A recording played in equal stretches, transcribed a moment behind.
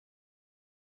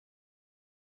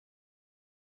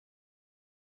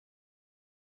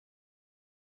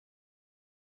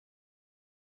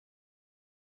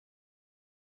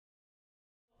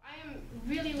am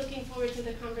really looking forward to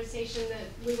the conversation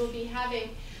that we will be having.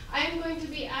 I am going to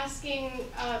be asking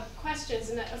questions,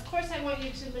 and of course I want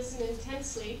you to listen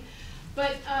intensely,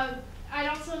 but I'd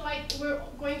also we're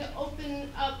going to open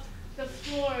up the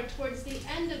floor towards the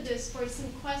end of this for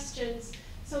some questions.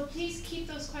 So please keep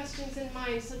those questions in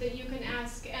mind so that you can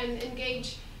ask and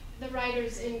engage the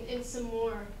writers in some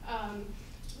more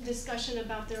discussion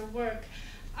about their work.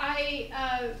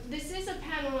 This is a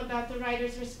panel about the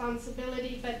writer's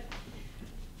responsibility, but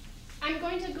I'm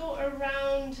going to go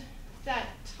around that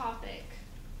topic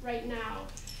right now,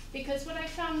 because what I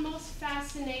found most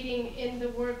fascinating in the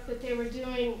work that they were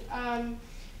doing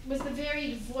was the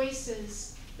varied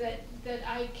voices that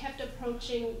I kept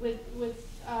approaching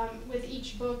with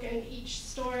each book and each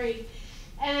story.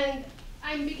 And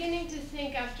I'm beginning to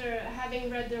think, after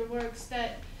having read their works,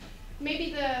 that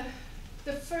maybe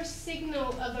the first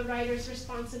signal of a writer's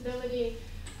responsibility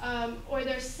or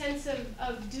their sense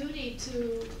of duty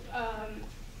to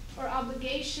or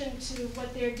obligation to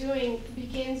what they're doing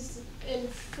begins in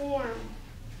form.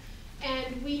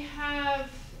 And we have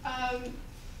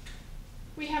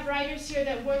writers here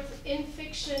that work in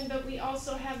fiction, but we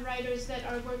also have writers that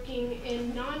are working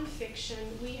in nonfiction.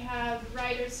 We have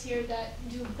writers here that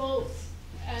do both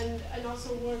and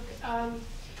also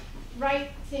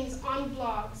write things on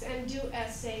blogs and do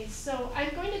essays. So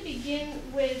I'm going to begin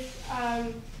with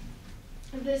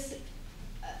this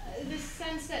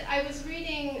sense that I was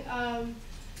reading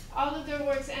all of their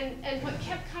works, and what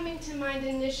kept coming to mind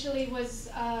initially was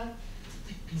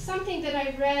something that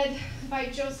I read by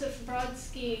Joseph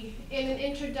Brodsky in an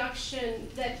introduction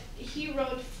that he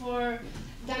wrote for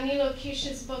Danilo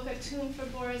Kisz's book, A Tomb for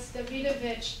Boris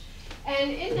Davidovich.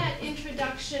 And in that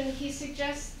introduction, he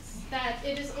suggests that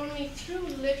it is only through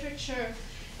literature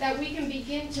that we can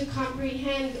begin to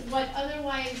comprehend what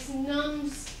otherwise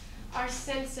numbs our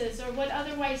senses, or what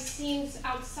otherwise seems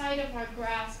outside of our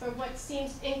grasp, or what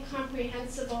seems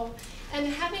incomprehensible. And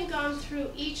having gone through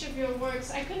each of your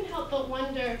works, I couldn't help but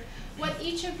wonder what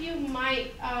each of you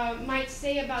might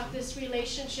say about this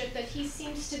relationship that he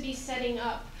seems to be setting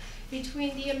up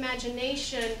between the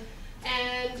imagination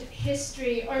and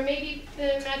history, or maybe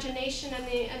the imagination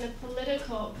and the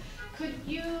political. Could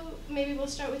you, maybe we'll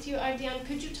start with you, Ardian,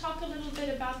 could you talk a little bit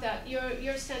about that,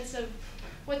 your sense of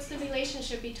what's the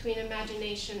relationship between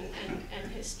imagination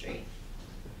and history?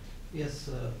 Yes,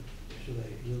 should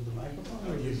I use the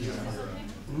microphone? Or use this okay?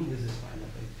 This is fine,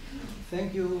 okay.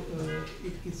 Thank you.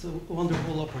 It's a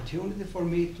wonderful opportunity for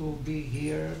me to be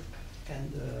here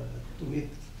and to meet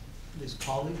these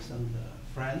colleagues and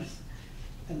friends.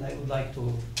 And I would like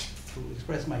to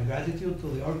express my gratitude to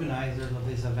the organizers of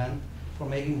this event for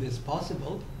making this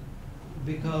possible,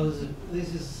 because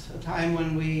this is a time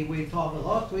when we talk a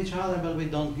lot to each other, but we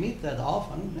don't meet that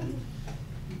often,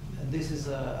 and this is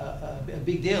a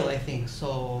big deal, I think.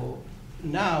 So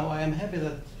now I am happy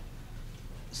that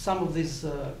some of these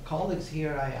colleagues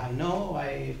here I know,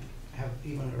 I have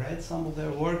even read some of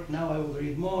their work, now I will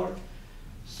read more.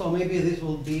 So maybe this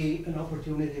will be an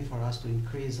opportunity for us to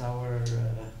increase our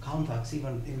contacts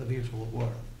even in the virtual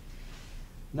world.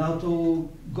 Now, to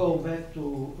go back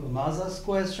to Maaza's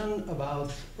question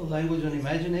about language and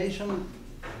imagination,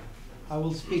 I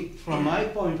will speak from my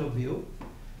point of view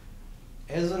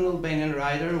as an Albanian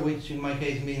writer, which in my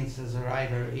case means as a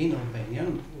writer in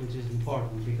Albanian, which is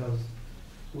important because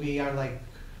we are like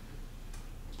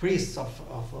priests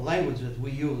of a language that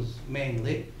we use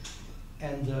mainly.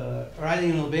 And writing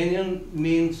in Albanian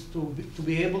means to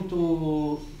be able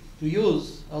to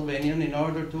use Albanian in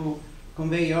order to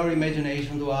convey your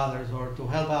imagination to others, or to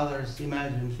help others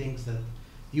imagine things that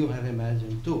you have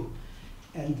imagined too.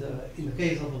 And in the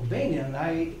case of Albanian,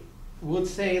 I would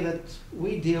say that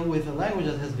we deal with a language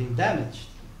that has been damaged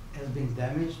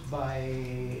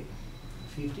by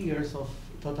 50 years of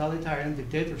totalitarian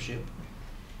dictatorship,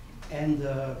 and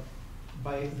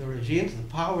by the regimes, the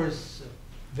powers,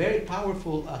 very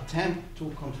powerful attempt to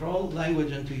control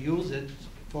language and to use it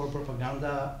for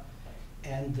propaganda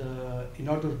and in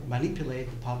order to manipulate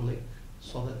the public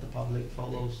so that the public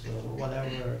follows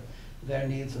whatever their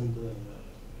needs and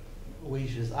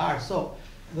wishes are. So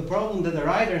the problem that the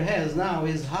writer has now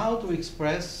is how to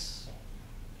express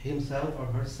himself or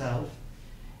herself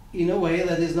in a way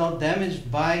that is not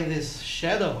damaged by this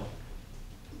shadow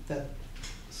that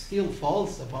still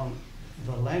falls upon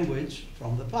the language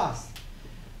from the past.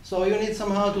 So you need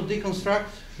somehow to deconstruct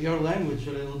your language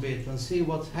a little bit and see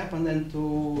what's happened, and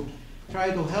to try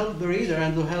to help the reader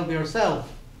and to help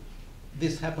yourself.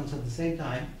 This happens at the same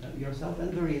time, yourself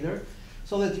and the reader,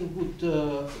 so that you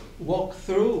could walk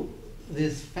through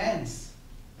this fence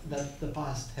that the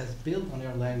past has built on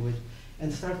your language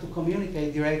and start to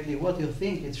communicate directly what you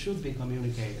think it should be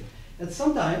communicated. And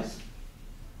sometimes,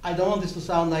 I don't want this to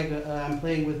sound like I'm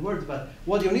playing with words, but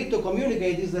what you need to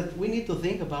communicate is that we need to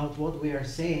think about what we are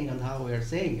saying and how we are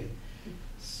saying it.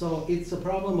 So it's a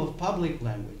problem of public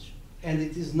language. And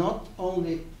it is not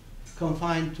only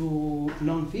confined to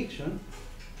non-fiction,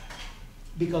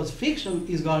 because fiction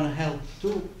is going to help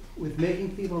too with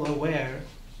making people aware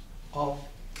of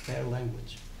their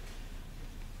language.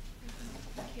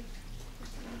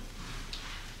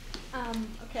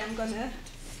 Okay, I'm going to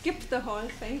skip the whole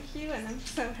thank you, and I'm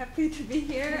so happy to be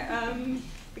here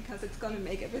because it's going to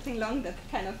make everything long. That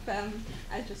kind of,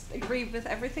 I just agree with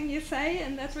everything you say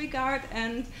in that regard.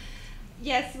 And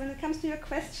yes, when it comes to your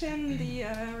question, the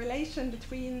relation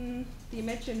between the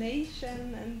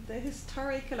imagination and the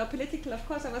historical or political, of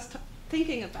course, I was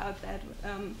thinking about that,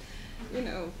 you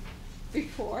know,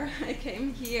 before I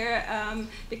came here,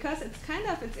 because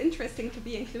it's interesting to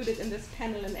be included in this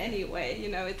panel in any way. You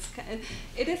know,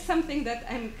 it is something that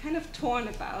I'm kind of torn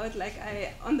about. Like,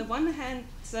 on the one hand,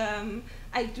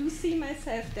 I do see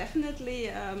myself definitely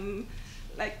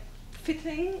like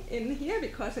fitting in here,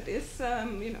 because it is,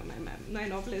 you know, my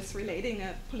novel is relating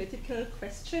a political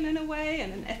question in a way,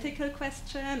 and an ethical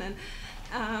question,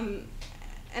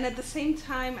 and at the same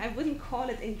time, I wouldn't call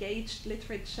it engaged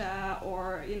literature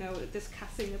or, you know,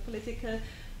 discussing a political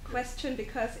question,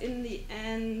 because in the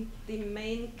end, the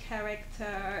main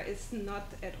character is not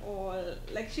at all,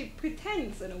 like, she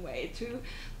pretends in a way to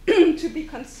to be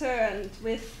concerned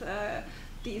with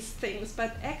these things,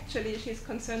 but actually she's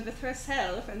concerned with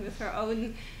herself and with her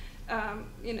own,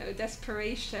 you know,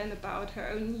 desperation about her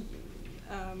own.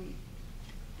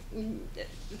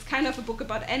 It's kind of a book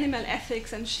about animal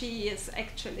ethics, and she is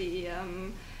actually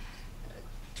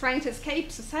trying to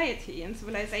escape society and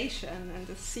civilization, and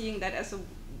is seeing that as a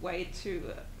way to,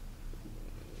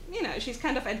 you know, she's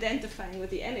kind of identifying with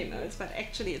the animals, but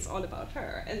actually it's all about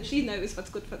her, and she knows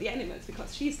what's good for the animals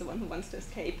because she's the one who wants to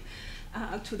escape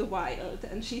to the wild,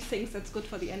 and she thinks that's good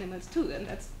for the animals too, and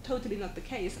that's totally not the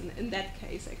case in that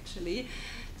case, actually.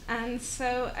 And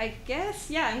so I guess,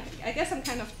 yeah, I guess I'm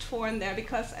kind of torn there,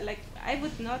 because like I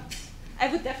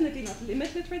would definitely not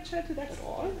limit literature to that at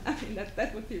all. I mean,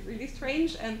 that would be really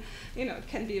strange, and you know, it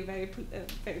can be very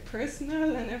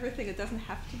personal and everything. It doesn't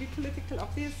have to be political,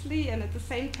 obviously. And at the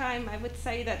same time, I would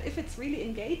say that if it's really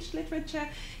engaged literature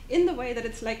in the way that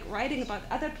it's like writing about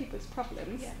other people's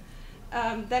problems, yeah.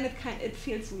 Then it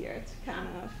feels weird, kind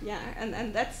of, yeah.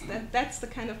 And that's the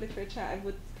kind of literature I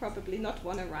would probably not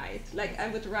want to write. Like, I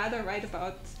would rather write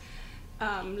about,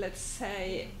 let's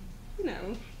say, you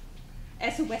know,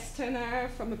 as a Westerner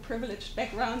from a privileged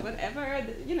background, whatever,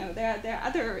 you know, there are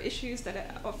other issues that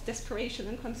are of desperation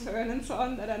and concern and so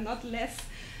on that are not less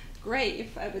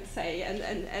grave, I would say. And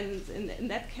in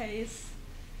that case,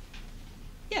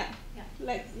 yeah,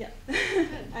 like, yeah.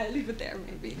 I'll leave it there,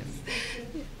 maybe.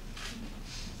 Yeah.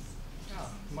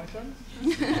 My turn?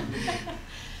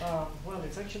 Well,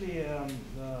 it's actually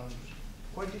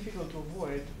quite difficult to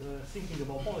avoid thinking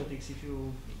about politics if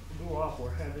you grew up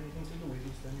or have anything to do with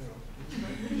Eastern Europe.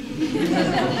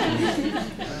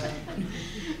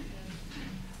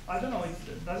 I don't know,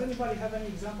 does anybody have any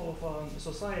example of a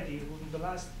society who in the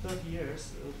last 30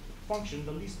 years functioned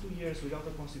at least 2 years without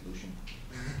a constitution?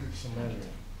 Somalia.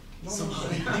 No,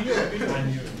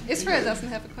 Israel doesn't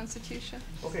have a constitution.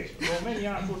 Okay,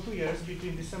 Romania for 2 years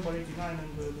between December 89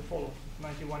 and the fall of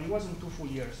 91. It wasn't 2 full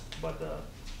years. But,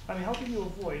 I mean, how can you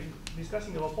avoid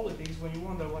discussing about politics when you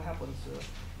wonder what happens?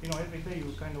 You know, every day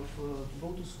you kind of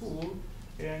go to school,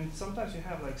 and sometimes you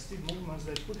have like street movements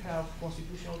that could have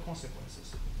constitutional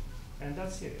consequences. And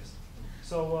that's serious.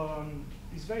 So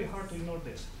it's very hard to ignore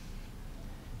this.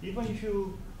 Even if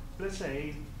you, let's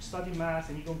say, study math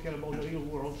and you don't care about the real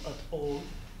world at all,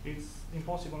 it's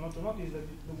impossible not to notice that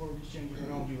the world is changing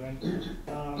around you.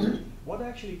 And what I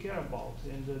actually care about,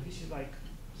 and this is like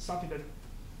something that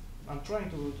I'm trying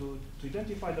to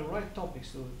identify the right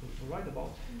topics to write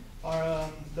about, are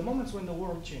the moments when the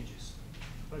world changes.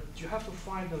 But you have to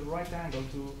find the right angle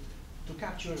to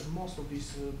capture most of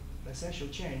this essential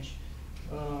change.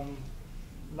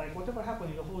 Like whatever happened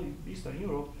in the whole Eastern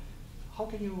Europe, how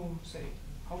can you say?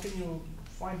 How can you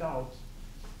find out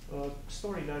a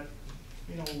story that,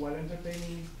 you know, while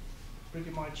entertaining,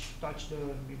 pretty much touched the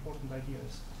important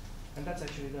ideas? And that's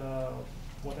actually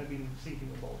what I've been thinking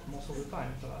about most of the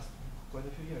time in the last quite a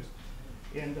few years.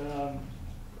 And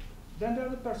then there are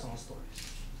the personal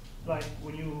stories. Like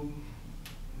when you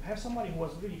have somebody who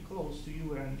was really close to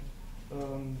you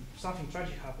and something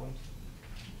tragic happened,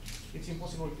 it's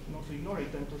impossible not to ignore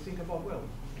it and to think about, well,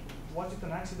 was it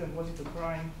an accident? Was it a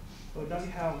crime? Does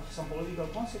it have some political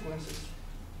consequences?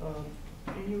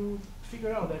 and you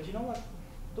figure out that, you know what,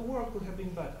 the world could have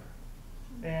been better.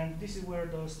 And this is where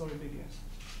the story begins.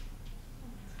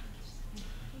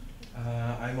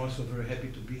 I'm also very happy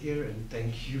to be here, and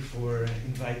thank you for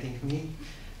inviting me.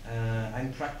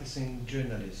 I'm practicing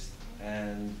journalist,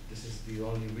 and this is the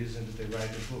only reason that I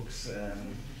write the books.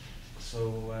 And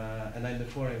I'm a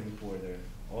foreign reporter.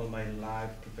 All my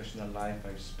life, professional life,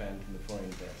 I've spent in the foreign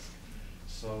desk.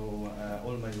 So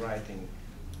all my writing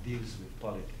deals with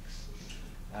politics.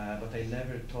 But I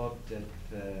never thought that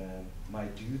my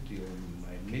duty or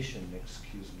my mission,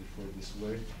 excuse me for this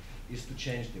word, is to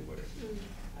change the world.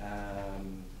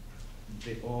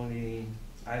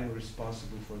 I'm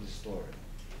responsible for the story.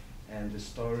 And the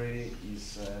story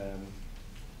is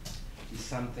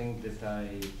something that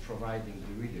I providing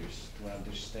the readers to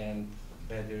understand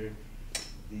better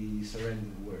the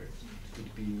surrounding world. It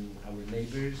could be our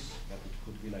neighbors, but it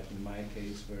could be, like in my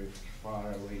case, very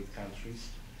far away countries.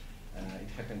 It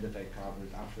happened that I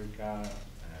covered Africa,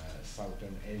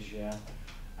 Southern Asia.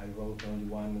 I wrote only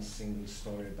one single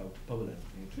story about Poland,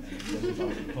 and it was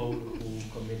about a Pole who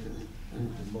committed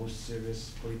the most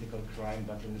serious political crime,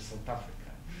 but in South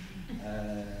Africa.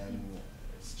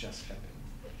 It's just happened.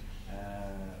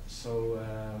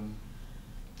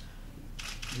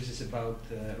 This is about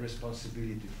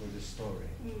responsibility for the story,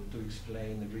 to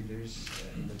explain the readers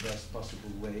in the best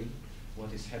possible way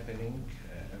what is happening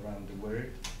around the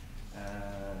world.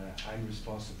 I'm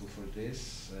responsible for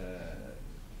this.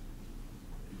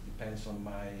 It depends on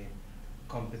my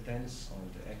competence, on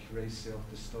the accuracy of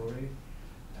the story,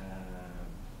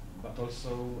 but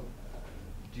also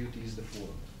duty is the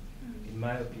form. In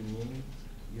my opinion,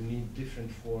 you need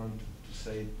different form to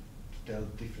tell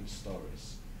different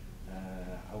stories.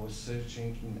 I was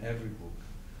searching in every book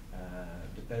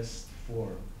the best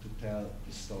form to tell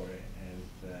the story, and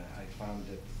I found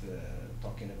that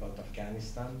talking about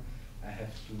Afghanistan, I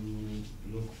have to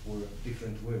look for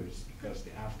different words because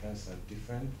the Afghans are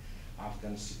different.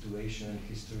 Afghan situation and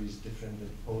history is different than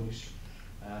Polish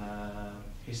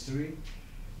history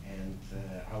and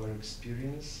our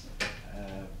experience.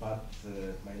 But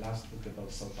my last book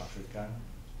about South Africa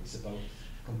is about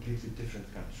completely different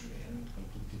country and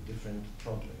completely different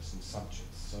problems and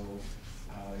subjects. So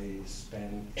I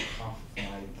spent half of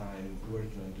my time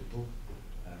working on the book,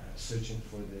 searching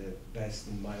for the best,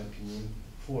 in my opinion,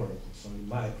 form. It's only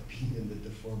my opinion that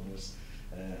the form was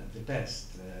the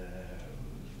best.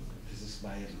 This is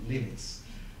my limits.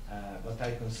 But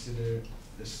I consider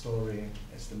the story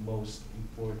as the most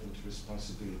important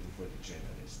responsibility for the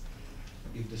journalist.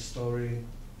 If the story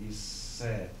is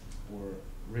said or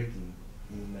written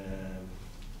in a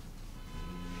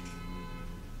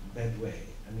bad way,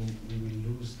 I mean, we will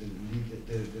lose the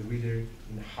reader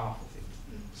in half of it.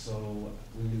 So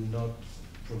we will not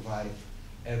provide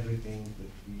everything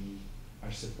that we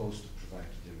are supposed to provide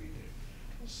to the reader.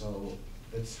 So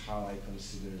that's how I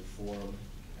consider form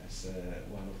as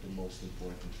one of the most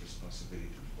important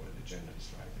responsibilities for the journalist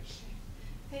writers.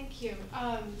 Thank you.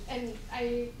 And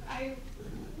I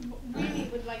really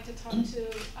would like to talk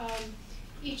to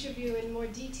each of you in more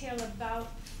detail about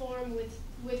form with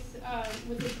a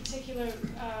particular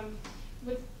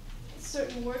with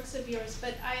certain works of yours.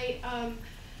 But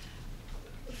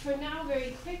for now,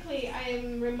 very quickly, I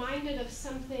am reminded of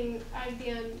something,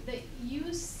 Ardian, that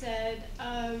you said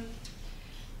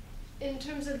in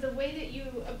terms of the way that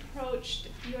you approached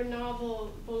your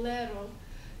novel Bolero.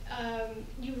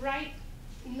 You write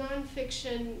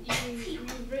nonfiction,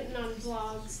 you've written on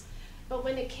blogs, but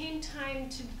when it came time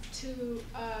to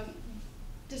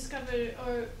discover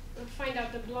or find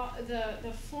out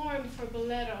the form for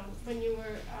Bolero, when you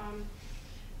were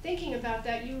thinking about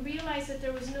that, you realized that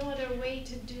there was no other way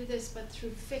to do this but through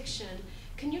fiction.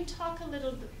 Can you talk a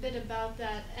little bit about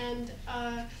that? And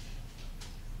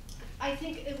I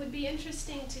think it would be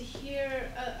interesting to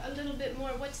hear a little bit more.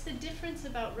 What's the difference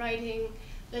about writing,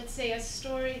 let's say, a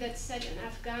story that's set in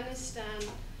Afghanistan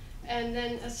and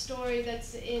then a story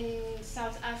that's in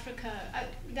South Africa?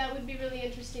 That would be really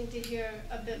interesting to hear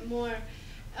a bit more.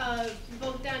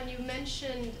 Bogdan, you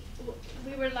mentioned,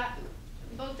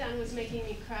 Bogdan was making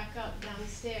me crack up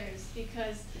downstairs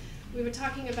because we were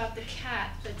talking about the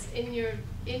cat that's in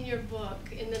your book,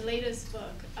 in the latest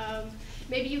book.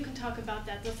 Maybe you can talk about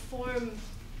that, the form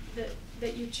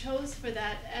that you chose for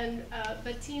that. And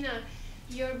Bettina,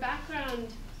 your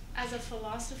background as a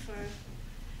philosopher,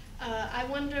 I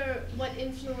wonder what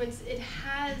influence it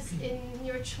has in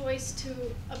your choice to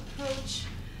approach.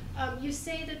 You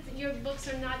say that your books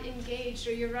are not engaged,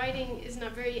 or your writing is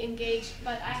not very engaged,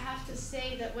 but I have to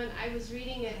say that when I was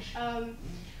reading it,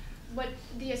 what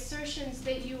the assertions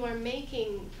that you are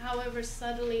making, however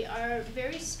subtly, are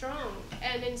very strong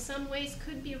and in some ways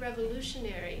could be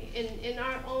revolutionary in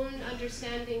our own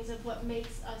understandings of what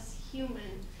makes us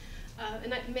human.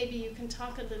 And maybe you can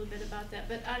talk a little bit about that.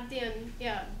 But Ardian,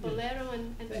 yeah, Bolero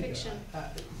and fiction.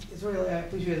 It's really, I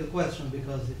appreciate the question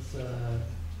because it's a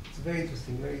very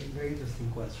interesting, very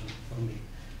interesting question for me.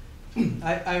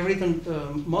 I've written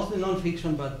mostly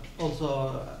non-fiction, but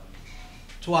also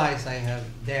twice I have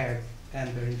dared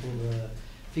enter into the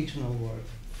fictional world.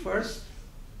 First,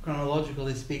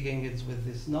 chronologically speaking, it's with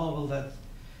this novel that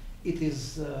it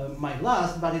is my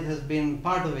last, but it has been,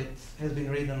 part of it has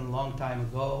been written a long time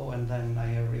ago, and then I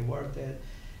have reworked it.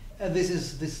 This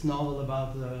is this novel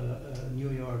about the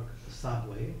New York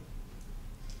subway.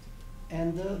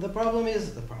 And the problem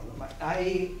is,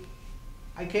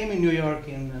 I came in New York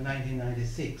in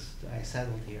 1996. I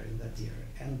settled here in that year.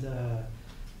 And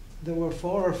there were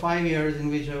 4 or 5 years in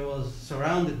which I was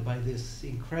surrounded by this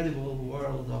incredible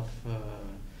world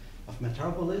of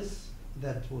metropolis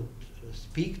that would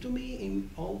speak to me in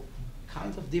all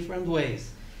kinds of different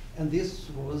ways. And this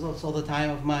was also the time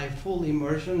of my full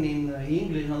immersion in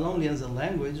English, not only as a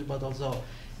language, but also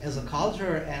as a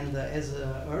culture and as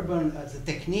a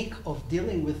technique of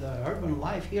dealing with urban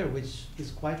life here, which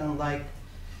is quite unlike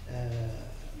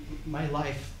my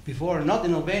life before. Not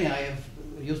in Albania,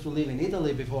 I used to live in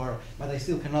Italy before, but I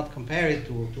still cannot compare it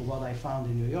to what I found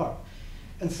in New York.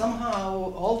 And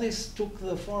somehow all this took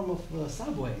the form of the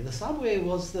subway. The subway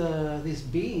was this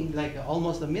being, like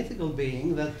almost a mythical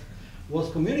being that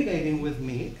was communicating with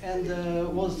me and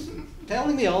was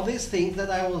telling me all these things that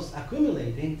I was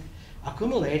accumulating,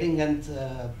 and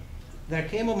there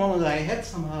came a moment that I had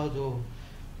somehow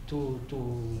to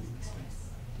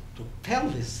tell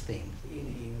this thing,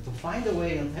 to find a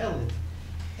way and tell it.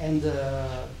 And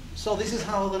so this is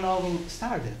how the novel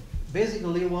started.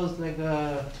 Basically, it was like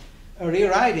a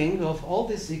rewriting of all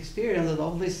this experience and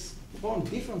all these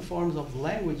different forms of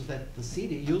language that the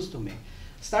city used to me.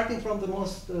 Starting from the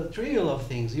most trivial of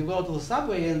things. You go to the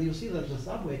subway and you see that the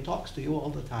subway talks to you all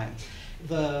the time.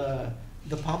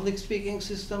 The public speaking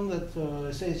system that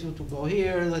says you to go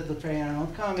here, that the train are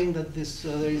not coming, that there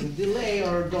is a delay,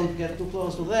 or don't get too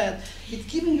close to that. It's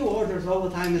giving you orders all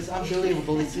the time. It's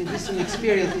unbelievable. It's an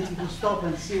experience if you stop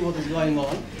and see what is going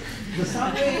on. The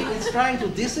subway is trying to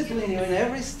discipline you in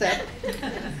every step.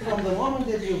 From the moment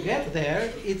that you get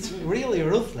there, it's really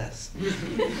ruthless. The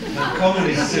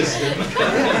communist system.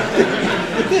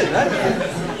 It is, right?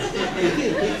 It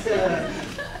is.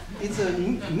 It's a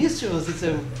mischievous, it's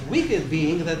a wicked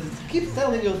being that keeps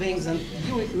telling you things, and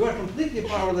you are completely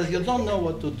powerless. You don't know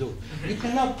what to do. You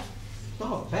cannot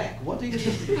talk back. What do you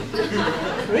do?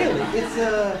 Really,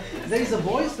 there is a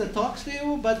voice that talks to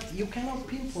you, but you cannot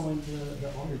pinpoint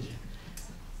the origin.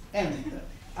 And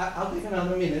I'll take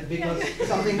another minute because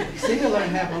something similar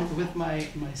happened with my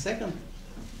second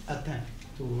attempt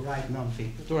to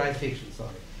write fiction.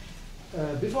 Sorry.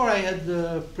 Before I had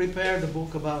prepared a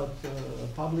book about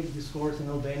public discourse in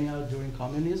Albania during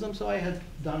communism, so I had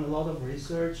done a lot of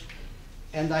research,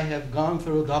 and I have gone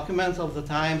through documents of the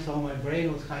time, so my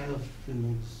brain was kind of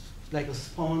like a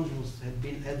sponge,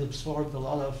 had absorbed a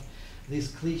lot of these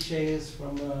cliches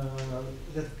from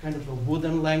that kind of a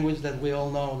wooden language that we all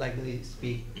know, like they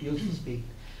used to speak.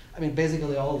 I mean,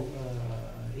 basically all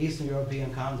Eastern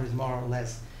European countries, more or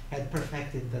less, had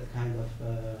perfected that kind of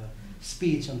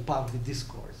speech and public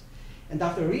discourse. And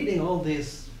after reading all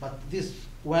this, but this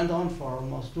went on for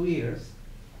almost 2 years,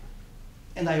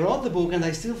 and I wrote the book, and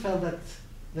I still felt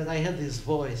that I had this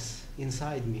voice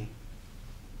inside me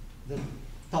that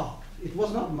talked. It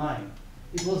was not mine.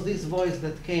 It was this voice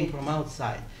that came from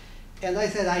outside. And I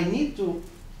said, I need to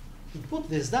put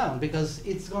this down because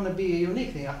it's going to be a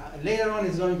unique thing. Later on,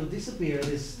 it's going to disappear,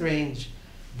 this strange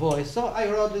voice. So I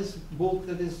wrote this book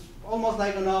that is almost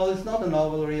like a novel. It's not a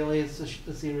novel, really. It's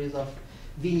a series of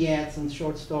vignettes and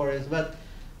short stories. But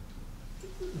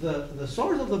the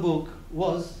source of the book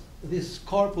was this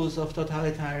corpus of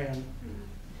totalitarian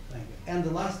language. And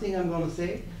the last thing I'm going to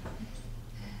say,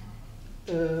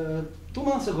 2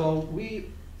 months ago, we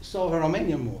saw a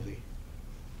Romanian movie.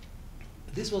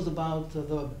 This was about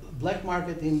the black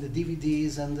market in the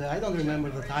DVDs, and I don't remember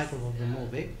the title of the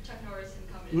movie. Chuck Norris and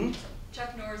communism.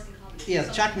 Chuck Norris and communism.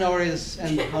 Yes, Chuck Norris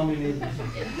and communism.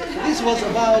 This was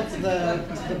about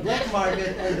the black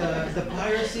market and the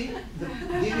piracy, the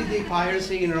DVD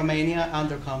piracy in Romania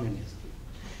under communism.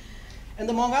 And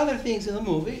among other things in the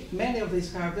movie, many of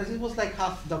these characters, it was like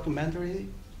half documentary.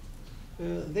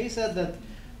 They said that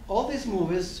all these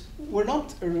movies were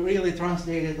not really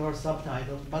translated or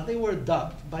subtitled, but they were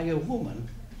dubbed by a woman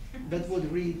that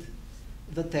would read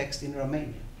the text in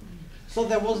Romanian. So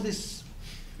there was this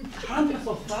hundreds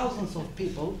of thousands of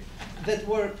people that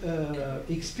were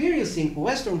experiencing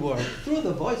Western world through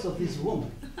the voice of this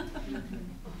woman.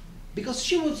 Because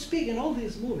she would speak in all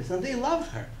these movies, and they loved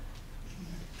her.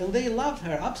 And they loved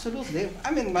her, absolutely.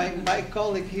 I mean, my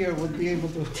colleague here would be able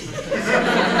to.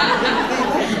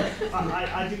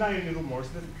 I deny any rumors.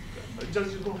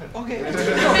 Just go ahead. Okay.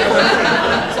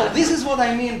 So this is what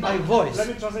I mean by voice. Let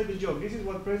me translate the joke. This is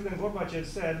what President Gorbachev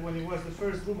said when he was the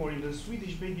first rumor in the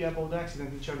Swedish media about the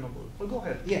accident in Chernobyl. Well, go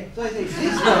ahead. Yeah, so I say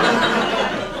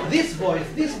this voice,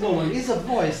 this woman is a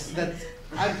voice that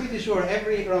I'm pretty sure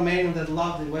every Romanian that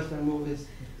loves the Western movies,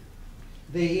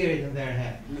 they hear it in their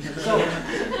head. So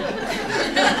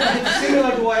it's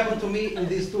similar to what happened to me in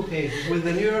these two cases, with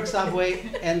the New York subway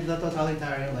and the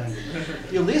totalitarian language.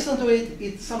 You listen to it,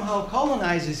 it somehow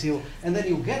colonizes you, and then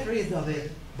you get rid of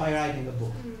it by writing a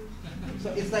book.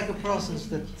 So it's like a process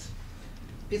that,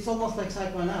 it's almost like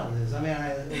psychoanalysis. I mean,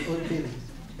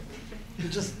 you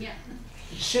just,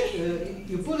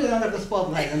 you put it under the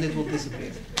spotlight and it will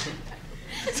disappear.